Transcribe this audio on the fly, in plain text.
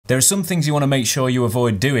There are some things you want to make sure you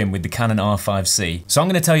avoid doing with the Canon R5C. So I'm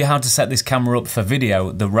going to tell you how to set this camera up for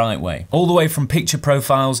video the right way. All the way from picture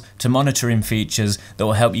profiles to monitoring features that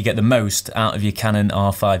will help you get the most out of your Canon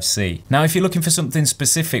R5C. Now if you're looking for something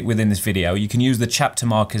specific within this video, you can use the chapter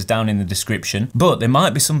markers down in the description, but there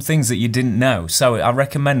might be some things that you didn't know. So I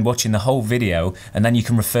recommend watching the whole video and then you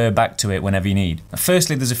can refer back to it whenever you need.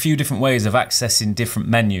 Firstly, there's a few different ways of accessing different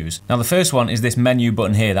menus. Now the first one is this menu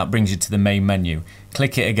button here that brings you to the main menu.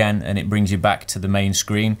 Click it again and it brings you back to the main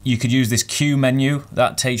screen. You could use this Q menu,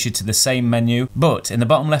 that takes you to the same menu, but in the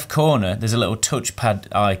bottom left corner there's a little touchpad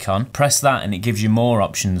icon. Press that and it gives you more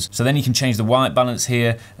options. So then you can change the white balance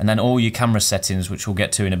here and then all your camera settings, which we'll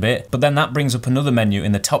get to in a bit. But then that brings up another menu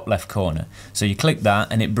in the top left corner. So you click that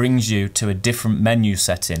and it brings you to a different menu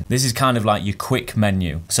setting. This is kind of like your quick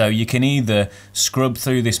menu. So you can either scrub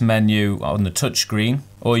through this menu on the touch screen,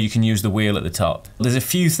 or you can use the wheel at the top. There's a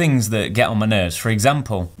few things that get on my nerves. For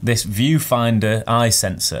example, this viewfinder eye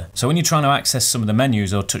sensor. So when you're trying to access some of the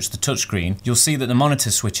menus or touch the touchscreen, you'll see that the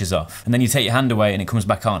monitor switches off and then you take your hand away and it comes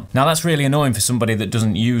back on. Now that's really annoying for somebody that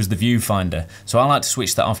doesn't use the viewfinder. So I like to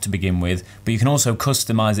switch that off to begin with, but you can also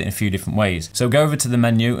customize it in a few different ways. So go over to the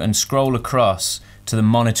menu and scroll across to the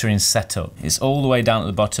monitoring setup. It's all the way down at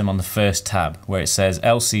the bottom on the first tab where it says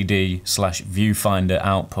LCD/viewfinder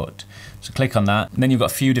output. So click on that and then you've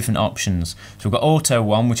got a few different options. So we've got auto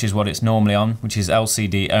one, which is what it's normally on, which is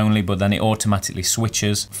LCD only, but then it automatically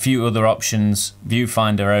switches. A few other options,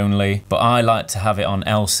 viewfinder only, but I like to have it on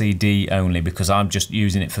LCD only because I'm just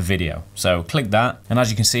using it for video. So click that and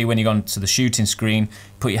as you can see when you go onto the shooting screen,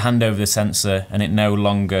 put your hand over the sensor and it no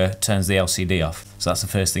longer turns the LCD off. So that's the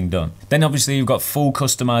first thing done. Then obviously you've got full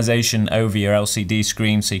customization over your LCD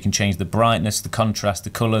screen, so you can change the brightness, the contrast,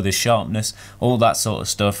 the color, the sharpness, all that sort of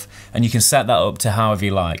stuff, and you can set that up to however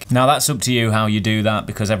you like. Now that's up to you how you do that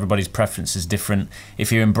because everybody's preference is different.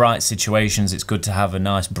 If you're in bright situations, it's good to have a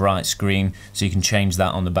nice bright screen, so you can change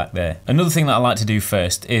that on the back there. Another thing that I like to do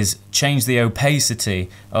first is change the opacity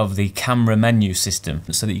of the camera menu system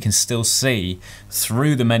so that you can still see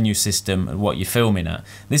through the menu system what you're filming at.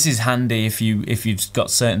 This is handy if you've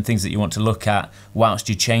got certain things that you want to look at whilst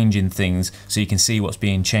you're changing things so you can see what's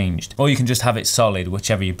being changed. Or you can just have it solid,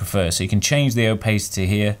 whichever you prefer. So you can change the opacity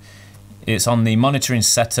here. It's on the monitoring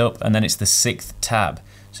setup and then it's the 6th tab.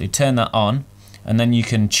 So you turn that on and then you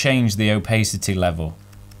can change the opacity level.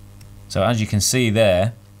 So as you can see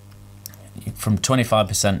there, from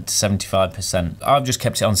 25% to 75%. I've just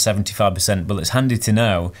kept it on 75%, but it's handy to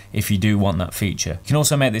know if you do want that feature. You can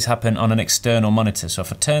also make this happen on an external monitor. So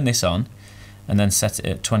if I turn this on and then set it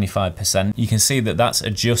at 25%, you can see that that's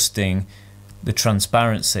adjusting the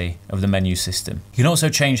transparency of the menu system. You can also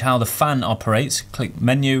change how the fan operates. Click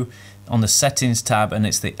menu on the settings tab and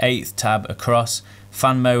it's the 8th tab across.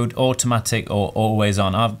 Fan mode, automatic or always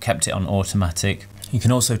on. I've kept it on automatic. You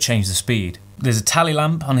can also change the speed. There's a tally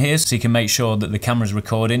lamp on here so you can make sure that the camera's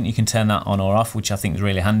recording. You can turn that on or off, which I think is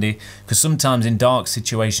really handy because sometimes in dark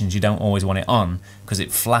situations you don't always want it on because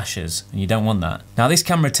it flashes and you don't want that. Now this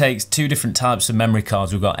camera takes two different types of memory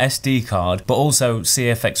cards. We've got SD card but also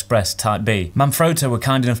CF Express Type B. Manfrotto were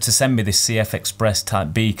kind enough to send me this CF Express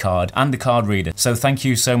Type B card and the card reader. So thank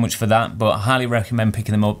you so much for that, but I highly recommend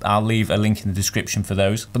picking them up. I'll leave a link in the description for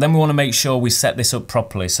those. But then we want to make sure we set this up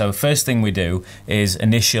properly. So first thing we do is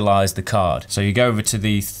initialize the card. So you go over to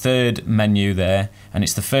the 3rd menu there and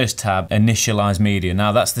it's the first tab, initialize media.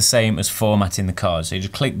 Now that's the same as formatting the card. So you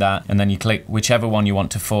just click that and then you click whichever one you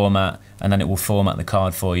want to format and then it will format the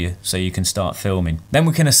card for you so you can start filming. Then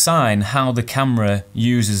we can assign how the camera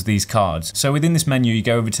uses these cards. So within this menu you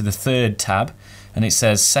go over to the 3rd tab and it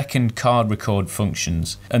says second card record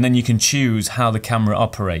functions and then you can choose how the camera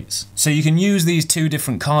operates. So you can use these two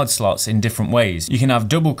different card slots in different ways. You can have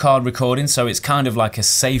double card recording, so it's kind of like a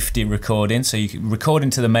safety recording, so you can record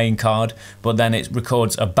into the main card but then it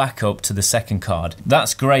records a backup to the second card.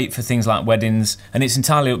 That's great for things like weddings and it's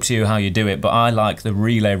entirely up to you how you do it, but I like the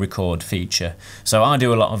relay record feature. So I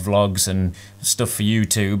do a lot of vlogs and stuff for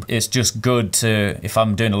YouTube. It's just good to, if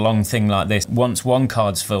I'm doing a long thing like this, once one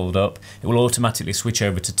card's filled up it will automatically switch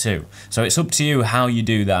over to 2. So it's up to you how you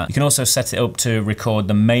do that. You can also set it up to record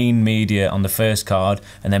the main media on the first card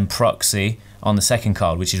and then proxy on the second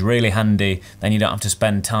card, which is really handy. Then you don't have to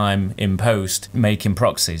spend time in post making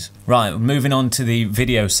proxies. Right, moving on to the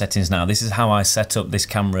video settings now. This is how I set up this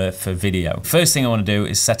camera for video. First thing I want to do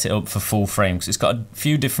is set it up for full frame because it's got a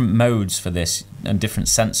few different modes for this and different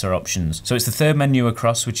sensor options. So it's the 3rd menu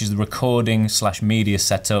across, which is the recording/media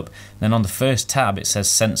setup. Then on the first tab it says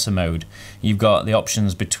sensor mode. You've got the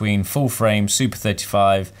options between full frame, super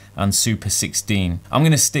 35 and Super 16. I'm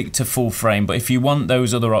going to stick to full frame, but if you want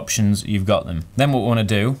those other options, you've got them. Then what we want to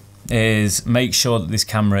do is make sure that this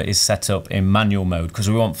camera is set up in manual mode, because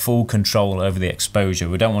we want full control over the exposure.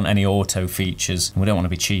 We don't want any auto features, and we don't want to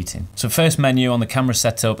be cheating. So first menu on the camera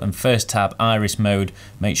setup and first tab, iris mode,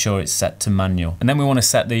 make sure it's set to manual. And then we want to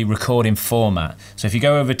set the recording format. So if you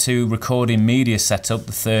go over to recording media setup,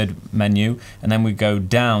 the third menu, and then we go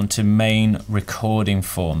down to main recording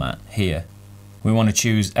format here. We want to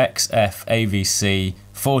choose XF AVC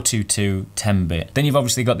 422 10-bit. Then you've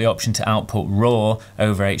obviously got the option to output RAW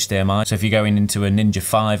over HDMI. So if you're going into a Ninja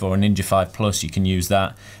 5 or a Ninja 5 Plus, you can use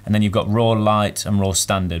that. And then you've got RAW Lite and RAW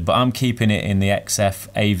Standard, but I'm keeping it in the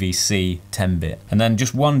XF AVC 10-bit. And then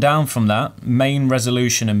just one down from that, main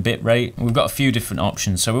resolution and bitrate. We've got a few different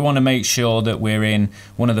options. So we want to make sure that we're in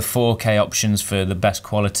one of the 4K options for the best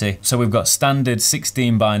quality. So we've got standard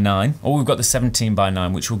 16:9, or we've got the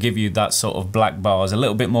 17:9, which will give you that sort of black bars, a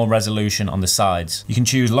little bit more resolution on the sides. You can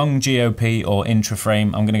choose long GOP or intra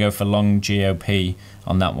frame. I'm going to go for long GOP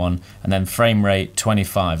on that one, and then frame rate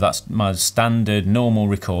 25. That's my standard normal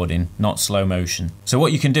recording, not slow motion. So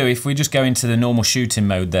what you can do, if we just go into the normal shooting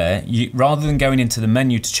mode there, rather than going into the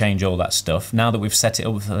menu to change all that stuff, now that we've set it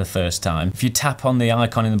up for the first time, if you tap on the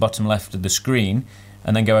icon in the bottom left of the screen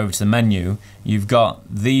and then go over to the menu, you've got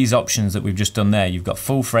these options that we've just done there. You've got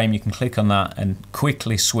full frame, you can click on that and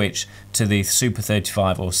quickly switch to the Super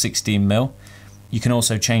 35 or 16mm. You can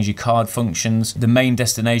also change your card functions, the main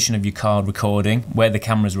destination of your card recording, where the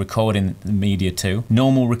camera's recording the media to.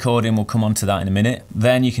 Normal recording, we'll come on to that in a minute.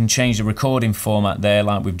 Then you can change the recording format there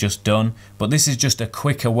like we've just done, but this is just a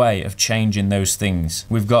quicker way of changing those things.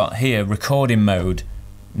 We've got here recording mode,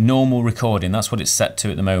 normal recording, that's what it's set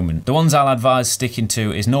to at the moment. The ones I'll advise sticking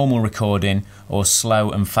to is normal recording or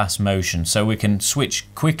slow and fast motion, so we can switch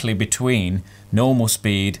quickly between normal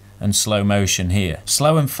speed and slow motion here.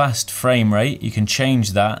 Slow and fast frame rate, you can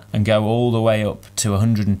change that and go all the way up to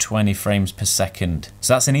 120 frames per second.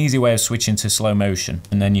 So that's an easy way of switching to slow motion.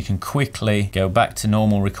 And then you can quickly go back to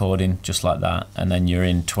normal recording just like that, and then you're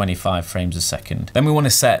in 25 frames a second. Then we want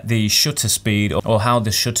to set the shutter speed, or how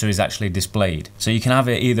the shutter is actually displayed. So you can have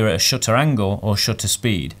it either at a shutter angle or shutter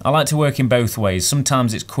speed. I like to work in both ways.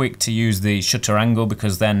 Sometimes it's quick to use the shutter angle,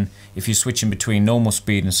 because then if you're switching between normal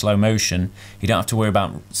speed and slow motion, you don't have to worry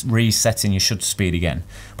about resetting your shutter speed again.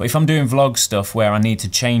 But if I'm doing vlog stuff where I need to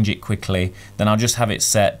change it quickly, then I'll just have it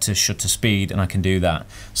set to shutter speed and I can do that.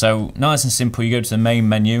 So nice and simple, you go to the main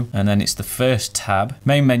menu and then it's the first tab,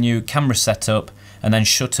 main menu, camera setup, and then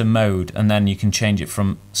shutter mode, and then you can change it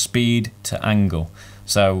from speed to angle.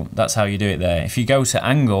 So that's how you do it there. If you go to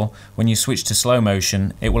angle, when you switch to slow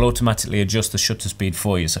motion, it will automatically adjust the shutter speed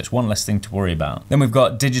for you, so it's one less thing to worry about. Then we've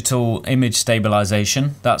got digital image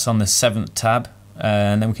stabilization, that's on the 7th tab,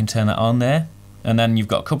 and then we can turn that on there. And then you've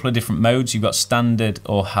got a couple of different modes. You've got standard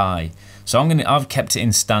or high. So I've kept it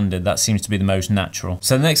in standard. That seems to be the most natural.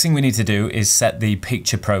 So the next thing we need to do is set the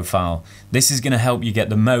picture profile. This is going to help you get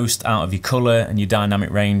the most out of your color and your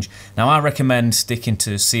dynamic range. Now I recommend sticking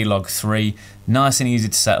to C-Log 3. Nice and easy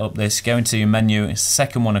to set up this. Go into your menu, it's the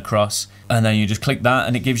second one across, and then you just click that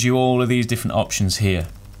and it gives you all of these different options here.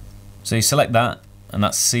 So you select that, and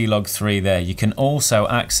that's C-Log 3 there. You can also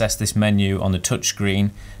access this menu on the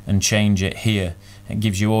touchscreen and change it here. It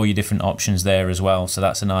gives you all your different options there as well, so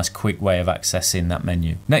that's a nice quick way of accessing that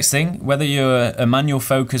menu. Next thing, whether you're a manual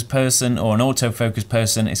focus person or an autofocus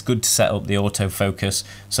person, it's good to set up the autofocus.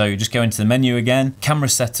 So you just go into the menu again, camera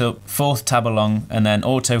setup, 4th tab along, and then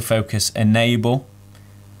autofocus enable.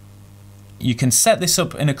 You can set this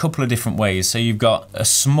up in a couple of different ways. So you've got a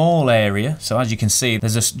small area. So as you can see,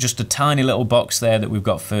 there's just a tiny little box there that we've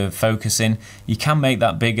got for focusing. You can make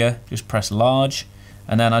that bigger, just press large.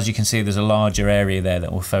 And then as you can see, there's a larger area there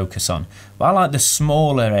that we'll focus on. But I like the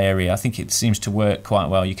smaller area. I think it seems to work quite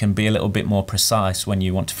well. You can be a little bit more precise when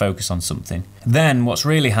you want to focus on something. Then what's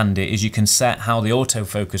really handy is you can set how the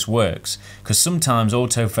autofocus works, because sometimes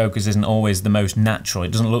autofocus isn't always the most natural.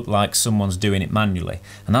 It doesn't look like someone's doing it manually.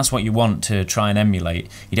 And that's what you want to try and emulate.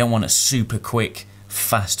 You don't want a super quick,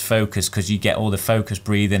 fast focus, because you get all the focus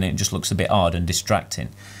breathing and it just looks a bit odd and distracting.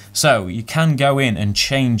 So you can go in and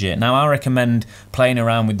change it. Now I recommend playing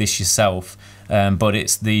around with this yourself, but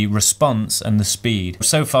it's the response and the speed.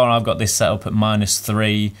 So far I've got this set up at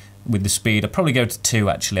 -3 with the speed. I'd probably go to 2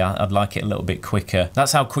 actually. I'd like it a little bit quicker.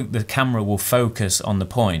 That's how quick the camera will focus on the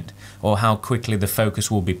point, or how quickly the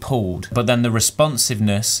focus will be pulled. But then the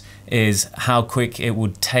responsiveness is how quick it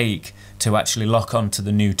would take to actually lock onto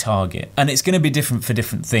the new target. And it's going to be different for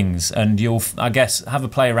different things, and you'll, I guess, have a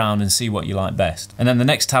play around and see what you like best. And then the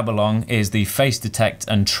next tab along is the face detect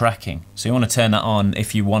and tracking. So you want to turn that on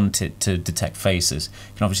if you want it to detect faces.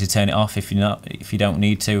 You can obviously turn it off if you don't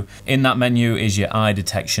need to. In that menu is your eye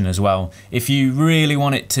detection as well. If you really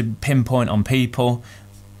want it to pinpoint on people,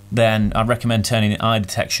 then I recommend turning eye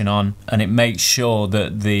detection on, and it makes sure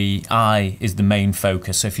that the eye is the main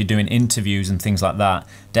focus. So if you're doing interviews and things like that,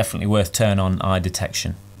 definitely worth turn on eye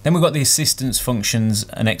detection. Then we've got the assistance functions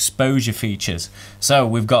and exposure features. So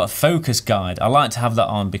we've got a focus guide. I like to have that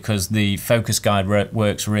on because the focus guide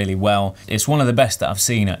works really well. It's one of the best that I've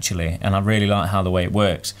seen actually, and I really like how the way it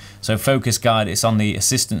works. So focus guide, it's on the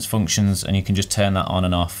assistance functions, and you can just turn that on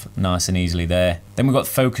and off nice and easily there. Then we've got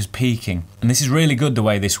focus peaking, and this is really good the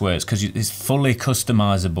way this works because it's fully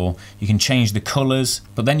customizable. You can change the colors,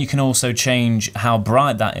 but then you can also change how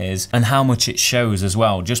bright that is and how much it shows as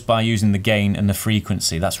well, just by using the gain and the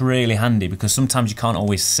frequency. That's really handy because sometimes you can't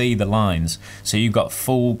always see the lines, so you've got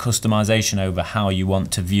full customization over how you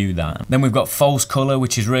want to view that. Then we've got false color,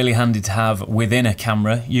 which is really handy to have within a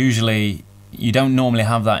camera. Usually you don't normally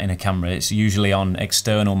have that in a camera, it's usually on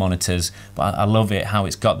external monitors, but I love it how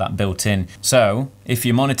it's got that built in. So if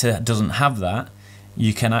your monitor doesn't have that,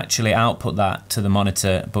 you can actually output that to the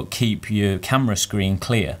monitor but keep your camera screen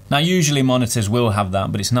clear. Now usually monitors will have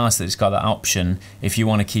that, but it's nice that it's got that option if you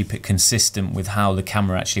want to keep it consistent with how the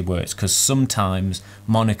camera actually works, because sometimes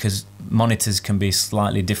monitors can be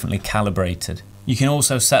slightly differently calibrated. You can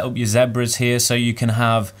also set up your zebras here, so you can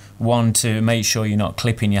have one to make sure you're not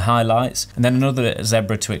clipping your highlights, and then another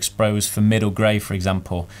zebra to expose for middle grey, for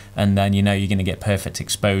example, and then you know you're going to get perfect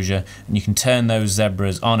exposure. And you can turn those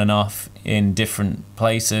zebras on and off in different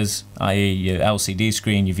places, i.e. your LCD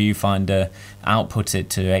screen, your viewfinder, output it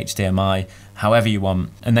to HDMI, however you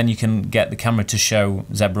want, and then you can get the camera to show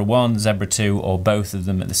zebra 1, zebra 2, or both of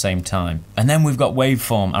them at the same time. And then we've got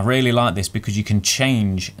waveform. I really like this because you can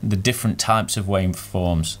change the different types of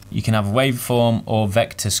waveforms. You can have waveform or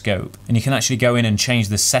vector scope, and you can actually go in and change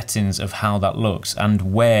the settings of how that looks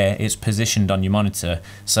and where it's positioned on your monitor.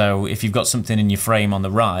 So if you've got something in your frame on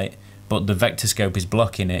the right, but the vector scope is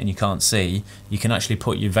blocking it and you can't see, you can actually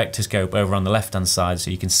put your vector scope over on the left hand side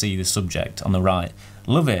so you can see the subject on the right.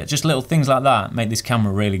 Love it. Just little things like that make this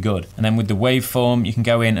camera really good. And then with the waveform, you can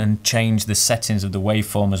go in and change the settings of the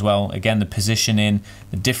waveform as well. Again, the positioning,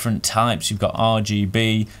 the different types. You've got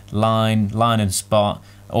RGB, line and spot,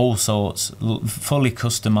 all sorts, fully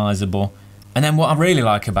customizable. And then what I really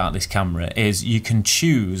like about this camera is you can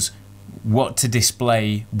choose what to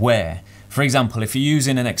display where. For example, if you're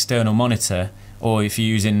using an external monitor, or if you're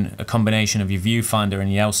using a combination of your viewfinder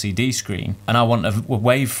and your LCD screen, and I want a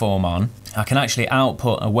waveform on, I can actually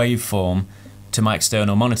output a waveform to my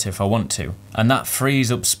external monitor if I want to. And that frees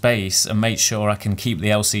up space and makes sure I can keep the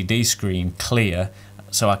LCD screen clear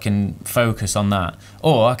so I can focus on that.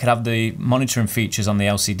 Or I could have the monitoring features on the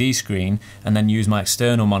LCD screen and then use my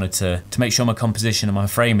external monitor to make sure my composition and my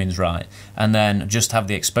framing's right, and then just have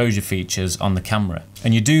the exposure features on the camera.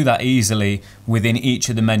 And you do that easily within each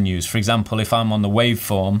of the menus. For example, if I'm on the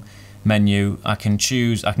waveform menu, I can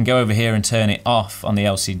go over here and turn it off on the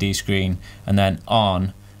LCD screen and then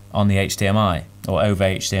on the HDMI or over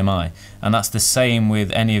HDMI. And that's the same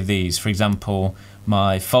with any of these. For example,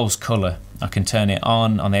 my false color, I can turn it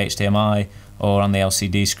on the HDMI or on the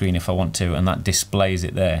LCD screen if I want to, and that displays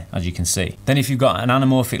it there, as you can see. Then if you've got an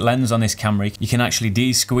anamorphic lens on this camera, you can actually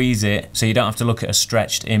de-squeeze it so you don't have to look at a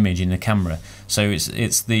stretched image in the camera. So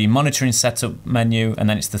it's the monitoring setup menu, and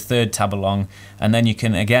then it's the third tab along, and then you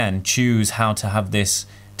can again choose how to have this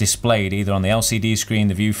displayed either on the LCD screen,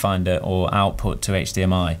 the viewfinder, or output to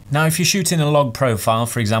HDMI. Now if you're shooting a log profile,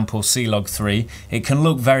 for example C-Log3, it can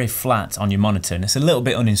look very flat on your monitor and it's a little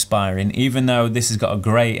bit uninspiring, even though this has got a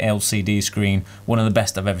great LCD screen, one of the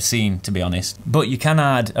best I've ever seen, to be honest. But you can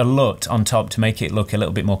add a LUT on top to make it look a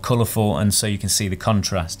little bit more colourful, and so you can see the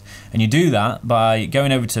contrast. And you do that by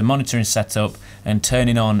going over to monitoring setup and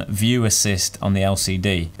turning on view assist on the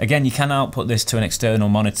LCD. Again, you can output this to an external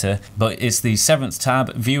monitor, but it's the 7th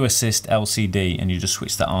tab, view assist LCD, and you just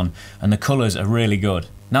switch that on, and the colours are really good.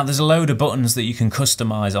 Now there's a load of buttons that you can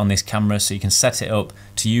customise on this camera, so you can set it up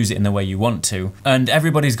to use it in the way you want to, and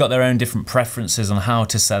everybody's got their own different preferences on how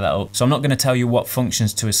to set that up. So I'm not going to tell you what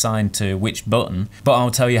functions to assign to which button, but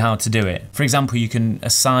I'll tell you how to do it. For example, you can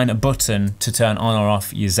assign a button to turn on or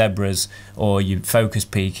off your zebras or your focus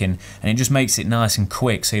peaking, and it just makes it nice and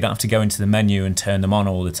quick, so you don't have to go into the menu and turn them on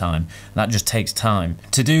all the time. That just takes time.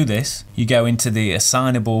 To do this, you go into the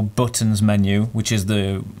assignable buttons menu, which is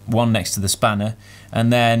the one next to the spanner,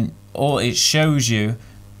 and then it shows you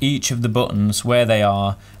each of the buttons where they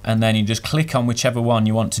are, and then you just click on whichever one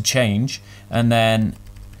you want to change, and then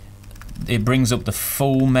it brings up the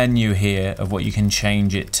full menu here of what you can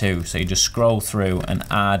change it to. So you just scroll through and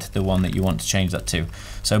add the one that you want to change that to.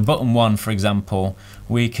 So button 1, for example,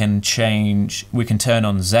 we can turn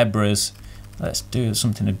on zebras. Let's do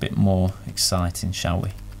something a bit more exciting, shall we?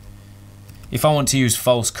 If I want to use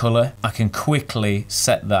false color, I can quickly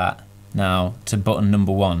set that now to button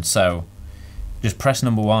number 1. So just press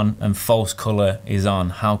number 1 and false color is on.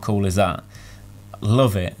 How cool is that?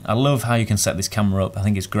 Love it. I love how you can set this camera up. I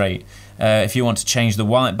think it's great. If you want to change the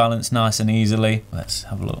white balance nice and easily, let's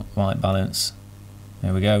have a look. White balance.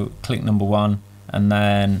 There we go. Click number 1, and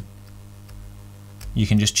then you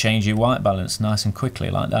can just change your white balance nice and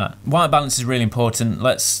quickly like that. White balance is really important.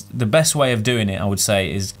 The best way of doing it, I would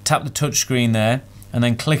say, is tap the touch screen there and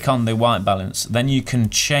then click on the white balance. Then you can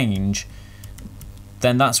change.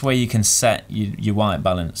 Then that's where you can set your white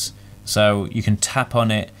balance. So you can tap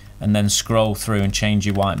on it and then scroll through and change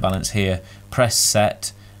your white balance here. Press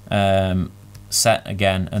set, set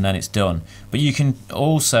again, and then it's done. But you can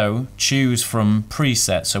also choose from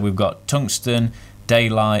presets. So we've got tungsten,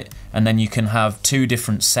 daylight, and then you can have 2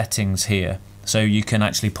 different settings here. So you can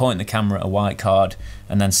actually point the camera at a white card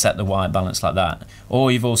and then set the white balance like that.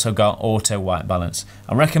 Or you've also got auto white balance.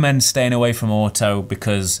 I recommend staying away from auto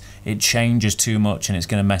because it changes too much and it's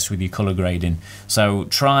going to mess with your color grading. So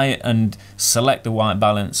try and select the white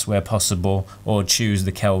balance where possible, or choose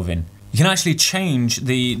the Kelvin. You can actually change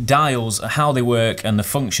the dials, how they work and the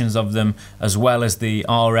functions of them, as well as the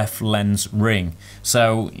RF lens ring.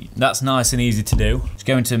 So that's nice and easy to do. Just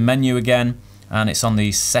go into menu again, and it's on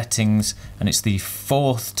the settings, and it's the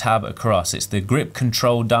 4th tab across. It's the grip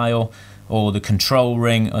control dial, or the control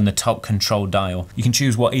ring, and the top control dial. You can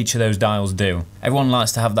choose what each of those dials do. Everyone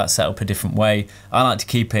likes to have that set up a different way. I like to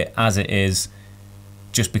keep it as it is,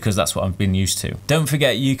 just because that's what I've been used to. Don't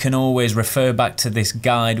forget, you can always refer back to this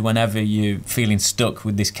guide whenever you're feeling stuck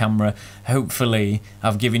with this camera. Hopefully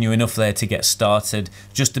I've given you enough there to get started.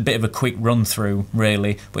 Just a bit of a quick run through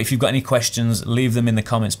really, but if you've got any questions, leave them in the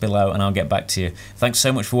comments below and I'll get back to you. Thanks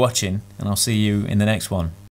so much for watching, and I'll see you in the next one.